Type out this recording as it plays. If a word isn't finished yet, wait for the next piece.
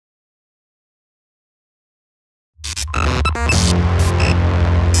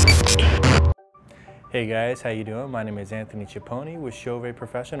Hey guys, how you doing? My name is Anthony Chiappone with CHAUVET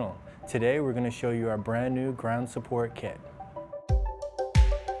Professional. Today we're going to show you our brand new ground support kit.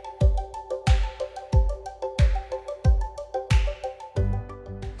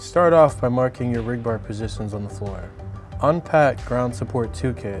 Start off by marking your rig bar positions on the floor. Unpack ground support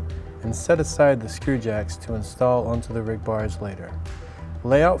 2 kit and set aside the screw jacks to install onto the rig bars later.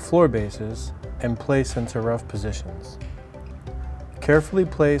 Lay out floor bases and place into rough positions. Carefully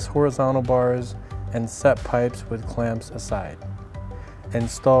place horizontal bars and set pipes with clamps aside.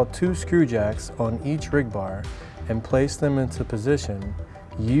 Install 2 screw jacks on each rig bar and place them into position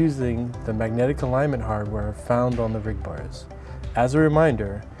using the magnetic alignment hardware found on the rig bars. As a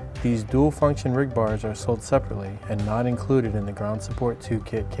reminder, these dual function rig bars are sold separately and not included in the ground support 2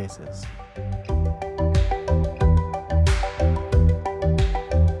 kit cases.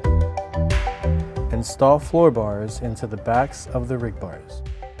 Install floor bars into the backs of the rig bars.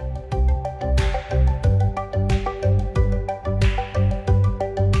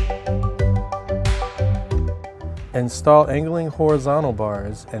 Install angling horizontal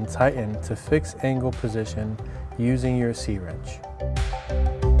bars and tighten to fixed angle position using your C-wrench.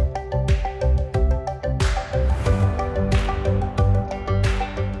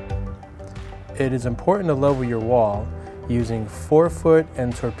 It is important to level your wall using 4-foot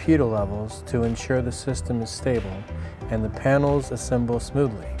and torpedo levels to ensure the system is stable and the panels assemble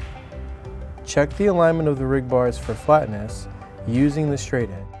smoothly. Check the alignment of the rig bars for flatness using the straight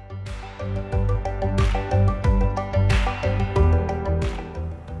edge.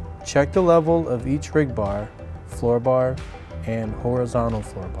 Check the level of each rig bar, floor bar, and horizontal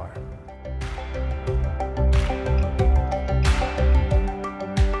floor bar.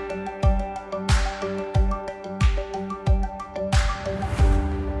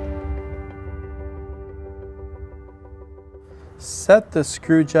 Set the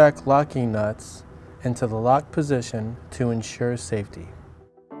screw jack locking nuts into the lock position to ensure safety.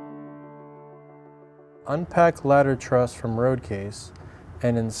 Unpack ladder truss from road case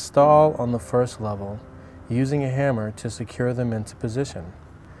and install on the first level using a hammer to secure them into position.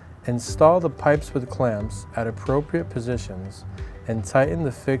 Install the pipes with clamps at appropriate positions and tighten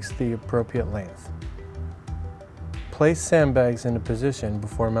to fix the appropriate length. Place sandbags into position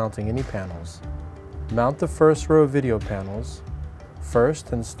before mounting any panels. Mount the first row of video panels.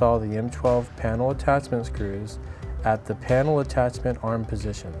 First, install the M12 panel attachment screws at the panel attachment arm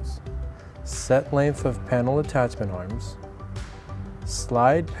positions. Set length of panel attachment arms.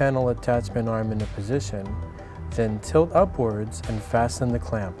 Slide panel attachment arm into position, then tilt upwards and fasten the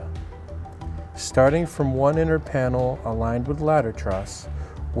clamp. Starting from one inner panel aligned with ladder truss,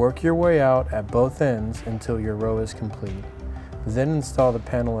 work your way out at both ends until your row is complete. Then install the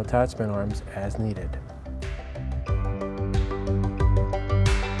panel attachment arms as needed.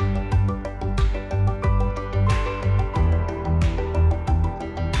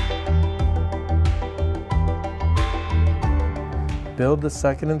 Build the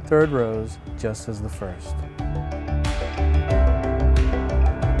second and third rows just as the first.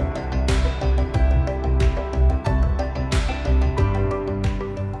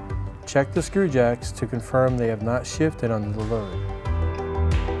 Check the screw jacks to confirm they have not shifted under the load.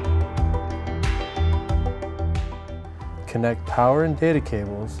 Connect power and data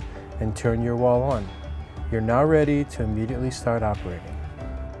cables and turn your wall on. You're now ready to immediately start operating.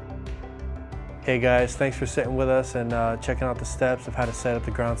 Hey guys, thanks for sitting with us and checking out the steps of how to set up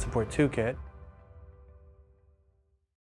the ground support 2 kit.